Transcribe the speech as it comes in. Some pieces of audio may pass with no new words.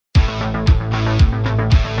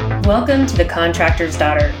Welcome to The Contractor's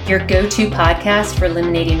Daughter, your go-to podcast for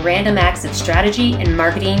eliminating random acts of strategy and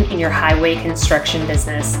marketing in your highway construction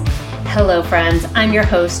business. Hello, friends. I'm your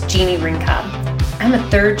host, Jeannie Rinkob. I'm a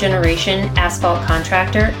third-generation asphalt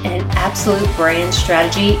contractor and an absolute brand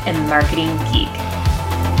strategy and marketing geek.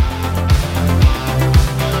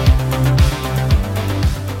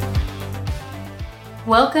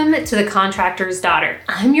 Welcome to The Contractor's Daughter.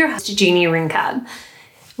 I'm your host, Jeannie Rinkob.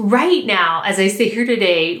 Right now, as I sit here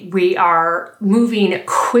today, we are moving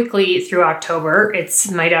quickly through October. It's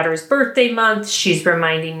my daughter's birthday month. She's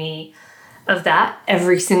reminding me of that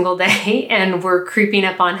every single day. And we're creeping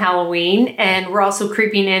up on Halloween. And we're also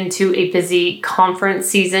creeping into a busy conference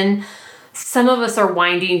season. Some of us are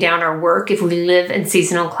winding down our work if we live in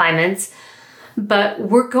seasonal climates. But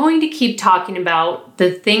we're going to keep talking about the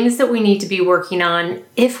things that we need to be working on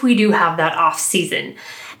if we do have that off season.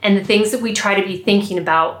 And the things that we try to be thinking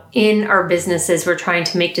about in our businesses, we're trying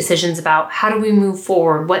to make decisions about how do we move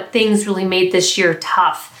forward, what things really made this year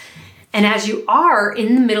tough. And as you are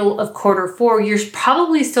in the middle of quarter four, you're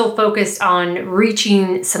probably still focused on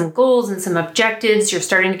reaching some goals and some objectives. You're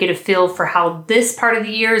starting to get a feel for how this part of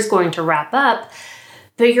the year is going to wrap up.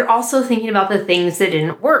 But you're also thinking about the things that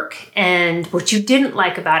didn't work and what you didn't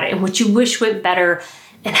like about it and what you wish went better.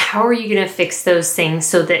 And how are you going to fix those things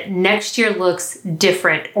so that next year looks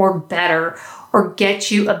different or better or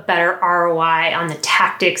get you a better ROI on the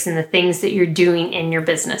tactics and the things that you're doing in your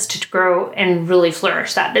business to grow and really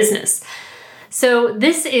flourish that business? So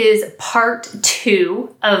this is part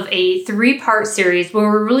 2 of a 3-part series where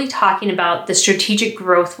we're really talking about the strategic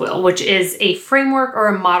growth wheel, which is a framework or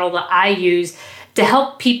a model that I use to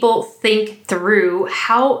help people think through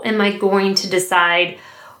how am I going to decide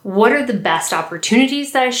what are the best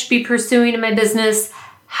opportunities that I should be pursuing in my business?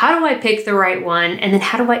 How do I pick the right one? And then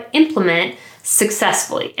how do I implement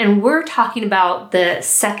successfully? And we're talking about the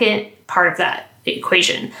second part of that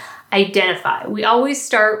equation, identify. We always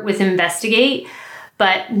start with investigate,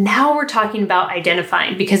 but now we're talking about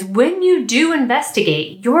identifying, because when you do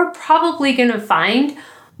investigate, you're probably going to find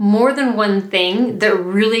more than one thing that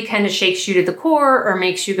really kind of shakes you to the core or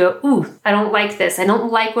makes you go, ooh, I don't like this. I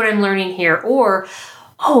don't like what I'm learning here. Or,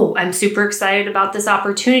 oh, I'm super excited about this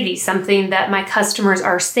opportunity, something that my customers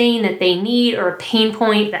are saying that they need or a pain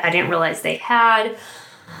point that I didn't realize they had,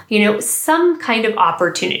 some kind of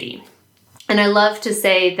opportunity. And I love to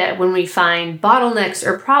say that when we find bottlenecks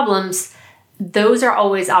or problems, those are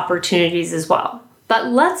always opportunities as well. But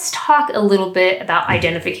let's talk a little bit about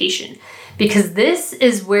identification, because this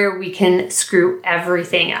is where we can screw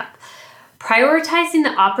everything up. Prioritizing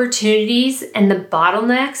the opportunities and the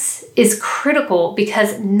bottlenecks is critical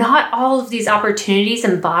because not all of these opportunities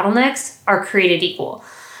and bottlenecks are created equal.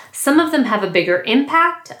 Some of them have a bigger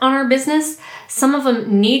impact on our business. Some of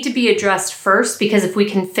them need to be addressed first because if we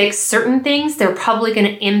can fix certain things, they're probably going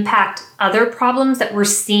to impact other problems that we're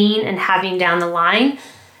seeing and having down the line.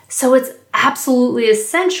 So it's absolutely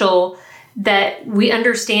essential that we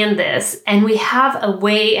understand this and we have a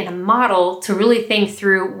way and a model to really think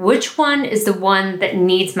through which one is the one that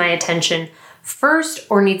needs my attention first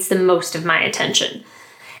or needs the most of my attention.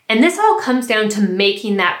 And this all comes down to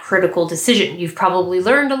making that critical decision. You've probably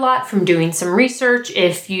learned a lot from doing some research.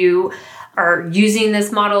 If you are using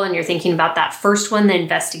this model and you're thinking about that first one, the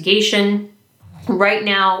investigation. Right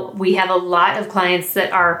now, we have a lot of clients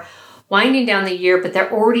that are winding down the year, but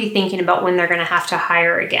they're already thinking about when they're going to have to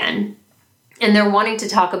hire again. And they're wanting to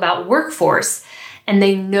talk about workforce, and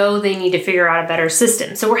they know they need to figure out a better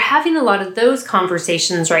system. So we're having a lot of those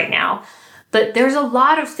conversations right now, but there's a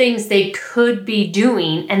lot of things they could be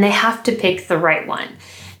doing, and they have to pick the right one.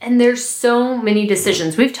 And there's so many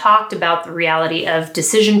decisions. We've talked about the reality of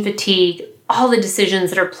decision fatigue, all the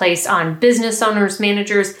decisions that are placed on business owners,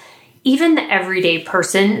 managers, even the everyday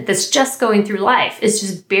person that's just going through life is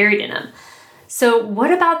just buried in them. So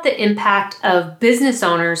what about the impact of business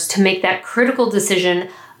owners to make that critical decision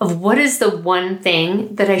of what is the one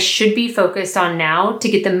thing that I should be focused on now to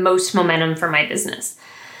get the most momentum for my business?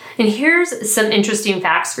 And here's some interesting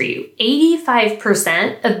facts for you.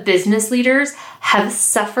 85% of business leaders have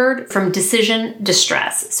suffered from decision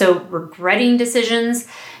distress. So regretting decisions,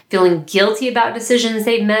 feeling guilty about decisions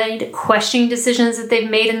they've made, questioning decisions that they've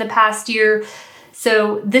made in the past year.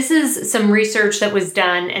 So this is some research that was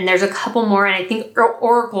done, and there's a couple more, and I think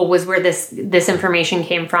Oracle was where this information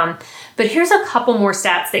came from. But here's a couple more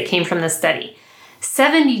stats that came from the study.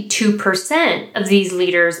 72% of these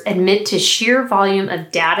leaders admit to sheer volume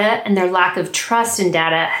of data, and their lack of trust in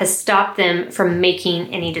data has stopped them from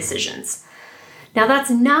making any decisions. Now,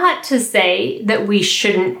 that's not to say that we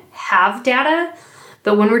shouldn't have data,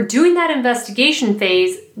 But when we're doing that investigation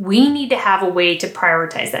phase, we need to have a way to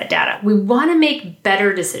prioritize that data. We want to make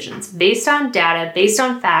better decisions based on data, based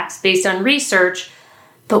on facts, based on research.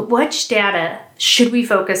 But which data should we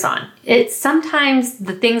focus on? It's sometimes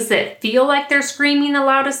the things that feel like they're screaming the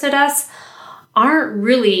loudest at us aren't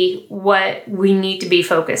really what we need to be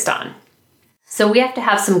focused on. So we have to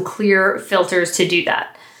have some clear filters to do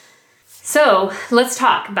that. So let's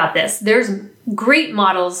talk about this. There's great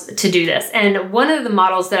models to do this. And one of the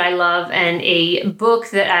models that I love and a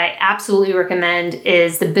book that I absolutely recommend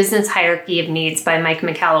is The Business Hierarchy of Needs by Mike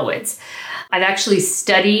Michalowicz. I've actually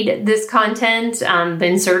studied this content,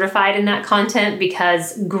 been certified in that content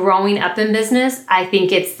because growing up in business, I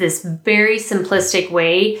think it's this very simplistic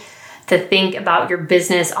way to think about your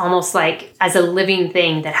business almost like as a living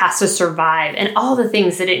thing that has to survive and all the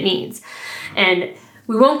things that it needs. And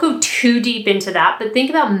we won't go too deep into that, but think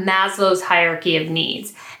about Maslow's hierarchy of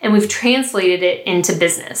needs. And we've translated it into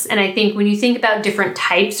business. And I think when you think about different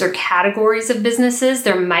types or categories of businesses,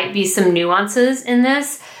 there might be some nuances in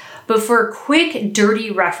this. But for a quick,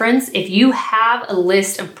 dirty reference, if you have a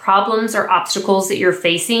list of problems or obstacles that you're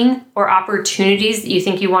facing or opportunities that you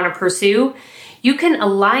think you want to pursue, you can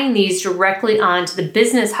align these directly onto the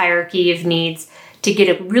business hierarchy of needs to get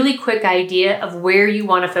a really quick idea of where you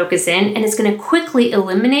want to focus in. And it's going to quickly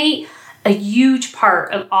eliminate a huge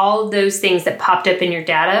part of all of those things that popped up in your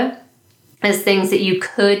data as things that you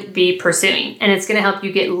could be pursuing. And it's going to help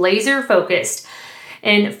you get laser focused.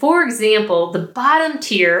 And for example, the bottom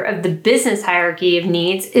tier of the business hierarchy of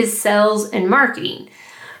needs is sales and marketing,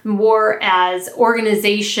 whereas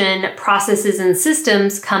organization, processes, and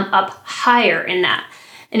systems come up higher in that.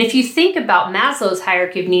 And if you think about Maslow's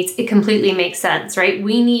hierarchy of needs, it completely makes sense, right?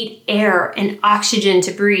 We need air and oxygen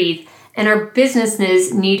to breathe, and our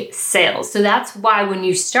businesses need sales. So that's why when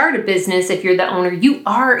you start a business, if you're the owner, you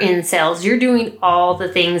are in sales. You're doing all the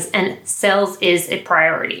things, and sales is a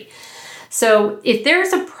priority. So if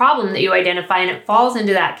there's a problem that you identify and it falls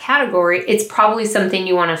into that category, it's probably something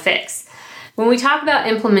you want to fix. When we talk about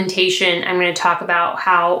implementation, I'm going to talk about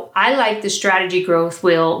how I like the strategy growth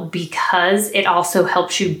wheel because it also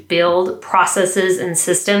helps you build processes and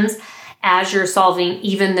systems as you're solving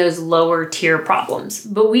even those lower tier problems.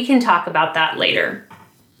 But we can talk about that later.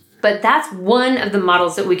 But that's one of the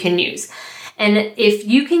models that we can use. And if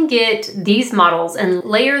you can get these models and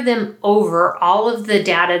layer them over all of the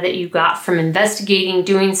data that you got from investigating,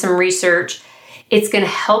 doing some research, it's going to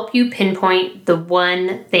help you pinpoint the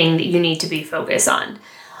one thing that you need to be focused on.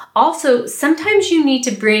 Also, sometimes you need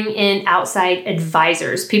to bring in outside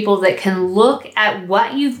advisors, people that can look at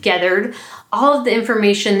what you've gathered, all of the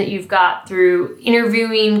information that you've got through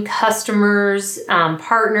interviewing customers,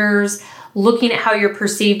 partners, looking at how you're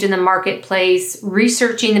perceived in the marketplace,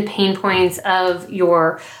 researching the pain points of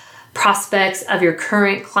your prospects, of your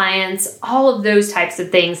current clients, all of those types of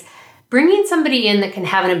things. Bringing somebody in that can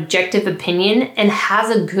have an objective opinion and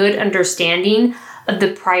has a good understanding of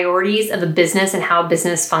the priorities of a business and how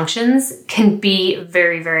business functions can be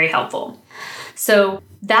very, very helpful. So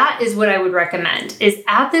that is what I would recommend is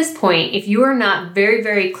at this point, if you are not very,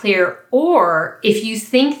 very clear, or if you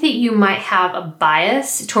think that you might have a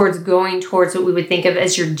bias towards going towards what we would think of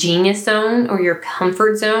as your genius zone or your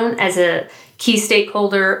comfort zone as a key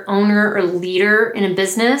stakeholder, owner, or leader in a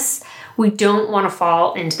business, we don't want to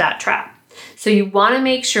fall into that trap. So you want to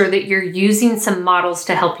make sure that you're using some models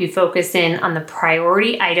to help you focus in on the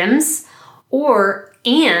priority items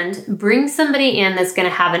and bring somebody in that's going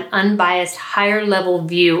to have an unbiased, higher level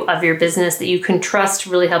view of your business that you can trust to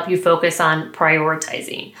really help you focus on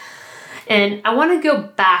prioritizing. And I want to go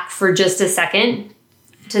back for just a second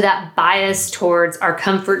to that bias towards our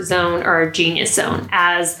comfort zone or our genius zone.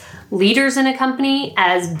 As leaders in a company,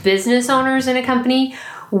 as business owners in a company,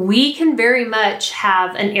 we can very much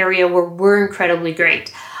have an area where we're incredibly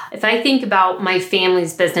great. If I think about my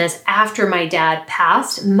family's business after my dad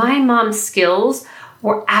passed, my mom's skills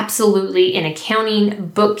were absolutely in accounting,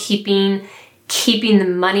 bookkeeping, keeping the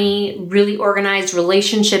money really organized,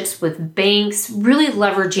 relationships with banks, really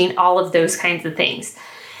leveraging all of those kinds of things.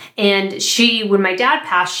 And when my dad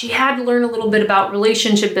passed, she had to learn a little bit about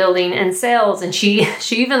relationship building and sales. And she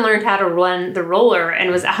even learned how to run the roller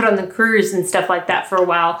and was out on the cruise and stuff like that for a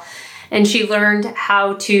while. And she learned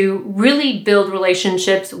how to really build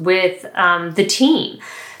relationships with the team.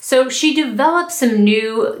 So she developed some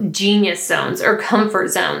new genius zones or comfort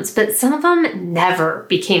zones, but some of them never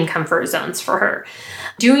became comfort zones for her.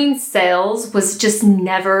 Doing sales was just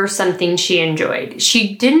never something she enjoyed.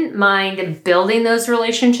 She didn't mind building those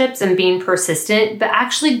relationships and being persistent, but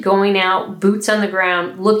actually going out, boots on the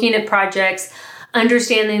ground, looking at projects,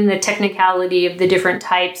 understanding the technicality of the different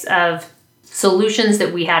types of solutions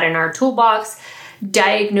that we had in our toolbox,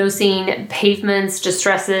 diagnosing pavements,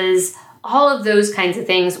 distresses, all of those kinds of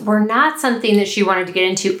things were not something that she wanted to get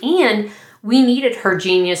into. And we needed her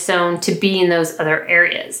genius zone to be in those other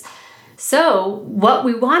areas. So what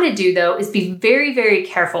we want to do, though, is be very, very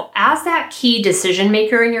careful. As that key decision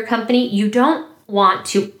maker in your company, you don't want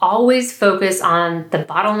to always focus on the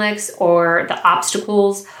bottlenecks or the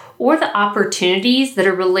obstacles or the opportunities that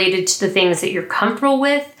are related to the things that you're comfortable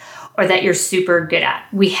with or that you're super good at.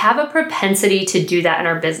 We have a propensity to do that in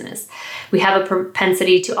our business. We have a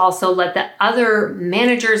propensity to also let the other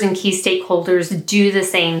managers and key stakeholders do the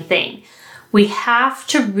same thing. We have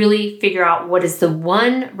to really figure out what is the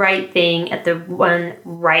one right thing at the one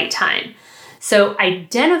right time. So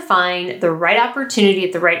identifying the right opportunity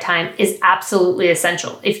at the right time is absolutely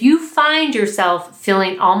essential. If you find yourself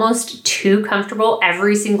feeling almost too comfortable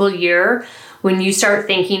every single year when you start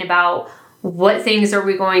thinking about what things are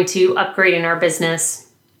we going to upgrade in our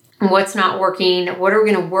business, what's not working, what are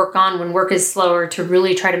we going to work on when work is slower to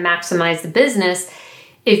really try to maximize the business,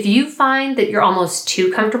 if you find that you're almost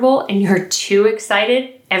too comfortable and you're too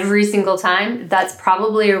excited every single time, that's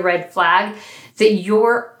probably a red flag that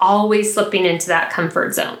you're always slipping into that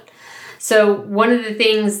comfort zone. So one of the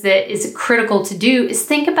things that is critical to do is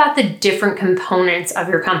think about the different components of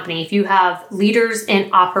your company. If you have leaders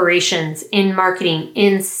in operations, in marketing,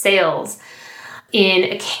 in sales,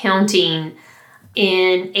 in accounting,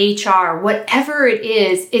 in HR, whatever it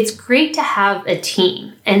is, it's great to have a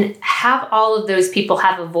team and have all of those people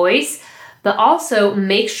have a voice, but also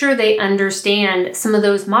make sure they understand some of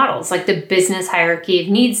those models, like the business hierarchy of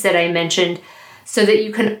needs that I mentioned, so that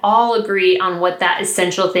you can all agree on what that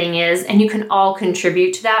essential thing is and you can all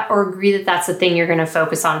contribute to that or agree that that's the thing you're going to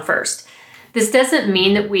focus on first. This doesn't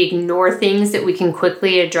mean that we ignore things that we can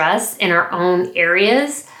quickly address in our own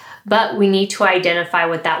areas, but we need to identify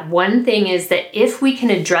what that one thing is that if we can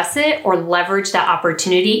address it or leverage that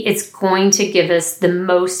opportunity, it's going to give us the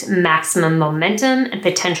most maximum momentum and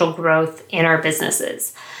potential growth in our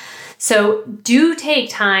businesses. So do take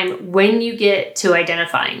time when you get to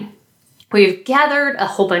identifying. We've gathered a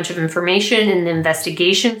whole bunch of information in the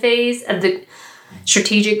investigation phase of the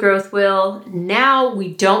strategic growth wheel. Now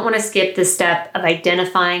we don't want to skip the step of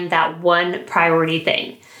identifying that one priority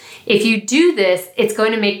thing. If you do this, it's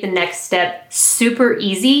going to make the next step super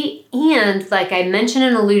easy. And like I mentioned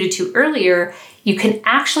and alluded to earlier, you can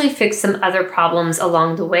actually fix some other problems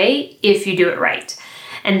along the way if you do it right.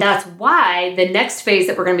 And that's why the next phase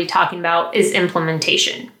that we're going to be talking about is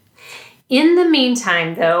implementation. In the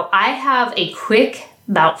meantime, though, I have a quick,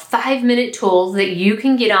 about 5-minute tool that you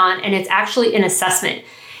can get on, and it's actually an assessment.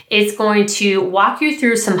 It's going to walk you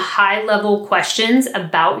through some high-level questions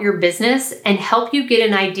about your business and help you get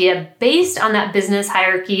an idea based on that business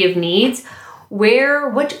hierarchy of needs,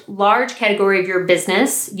 what large category of your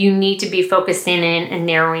business you need to be focusing in and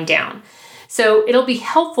narrowing down. So it'll be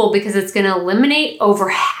helpful because it's going to eliminate over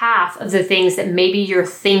half of the things that maybe you're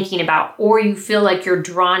thinking about or you feel like you're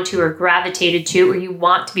drawn to or gravitated to or you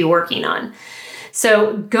want to be working on.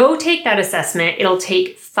 So go take that assessment. It'll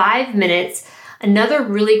take 5 minutes. Another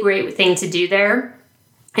really great thing to do there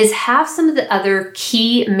is have some of the other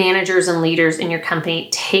key managers and leaders in your company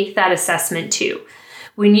take that assessment too.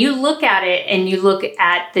 When you look at it and you look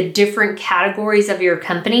at the different categories of your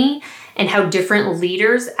company and how different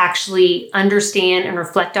leaders actually understand and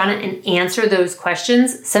reflect on it and answer those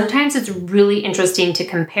questions, sometimes it's really interesting to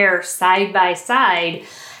compare side by side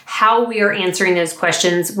how we are answering those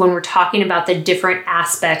questions when we're talking about the different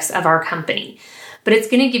aspects of our company. But it's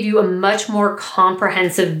going to give you a much more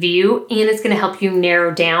comprehensive view and it's going to help you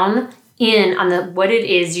narrow down in on what it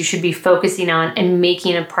is you should be focusing on and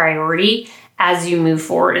making a priority as you move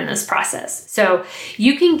forward in this process. So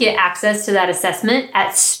you can get access to that assessment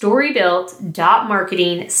at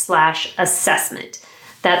storybuilt.marketing/assessment.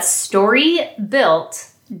 That's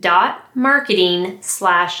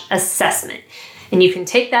storybuilt.marketing/assessment. And you can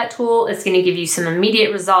take that tool. It's going to give you some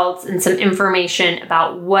immediate results and some information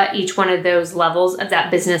about what each one of those levels of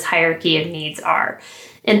that business hierarchy of needs are.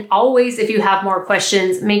 And always, if you have more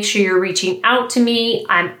questions, make sure you're reaching out to me.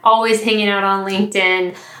 I'm always hanging out on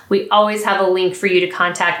LinkedIn. We always have a link for you to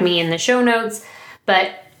contact me in the show notes.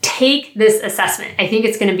 But take this assessment. I think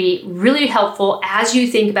it's going to be really helpful as you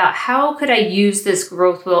think about how could I use this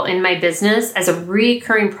growth wheel in my business as a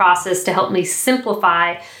recurring process to help me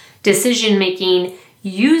simplify decision-making,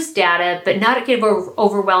 use data, but not get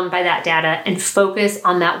overwhelmed by that data and focus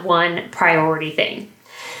on that one priority thing.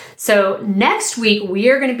 So next week, we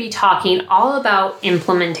are going to be talking all about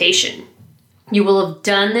implementation. You will have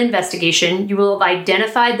done the investigation. You will have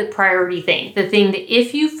identified the priority thing, the thing that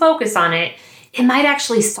if you focus on it, it might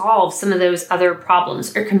actually solve some of those other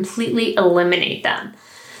problems or completely eliminate them.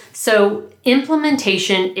 So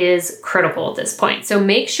implementation is critical at this point. So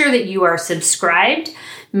make sure that you are subscribed.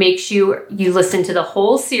 Make sure you listen to the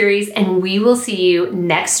whole series, and we will see you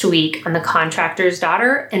next week on The Contractor's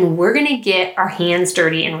Daughter. And we're going to get our hands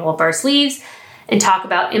dirty and roll up our sleeves and talk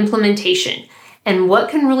about implementation and what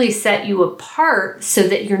can really set you apart so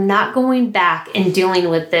that you're not going back and dealing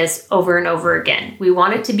with this over and over again. We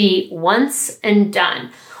want it to be once and done.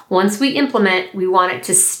 Once we implement, we want it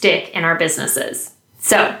to stick in our businesses.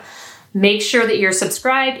 So make sure that you're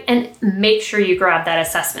subscribed and make sure you grab that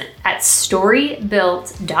assessment at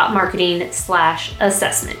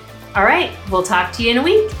storybuilt.marketing/assessment. All right, we'll talk to you in a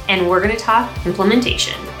week, and we're going to talk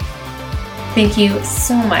implementation. Thank you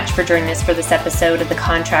so much for joining us for this episode of The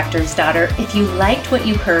Contractor's Daughter. If you liked what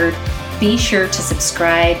you heard, be sure to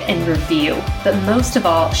subscribe and review. But most of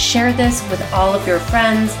all, share this with all of your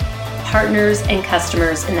friends, partners, and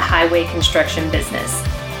customers in the highway construction business.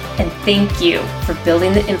 And thank you for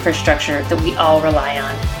building the infrastructure that we all rely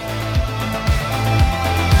on.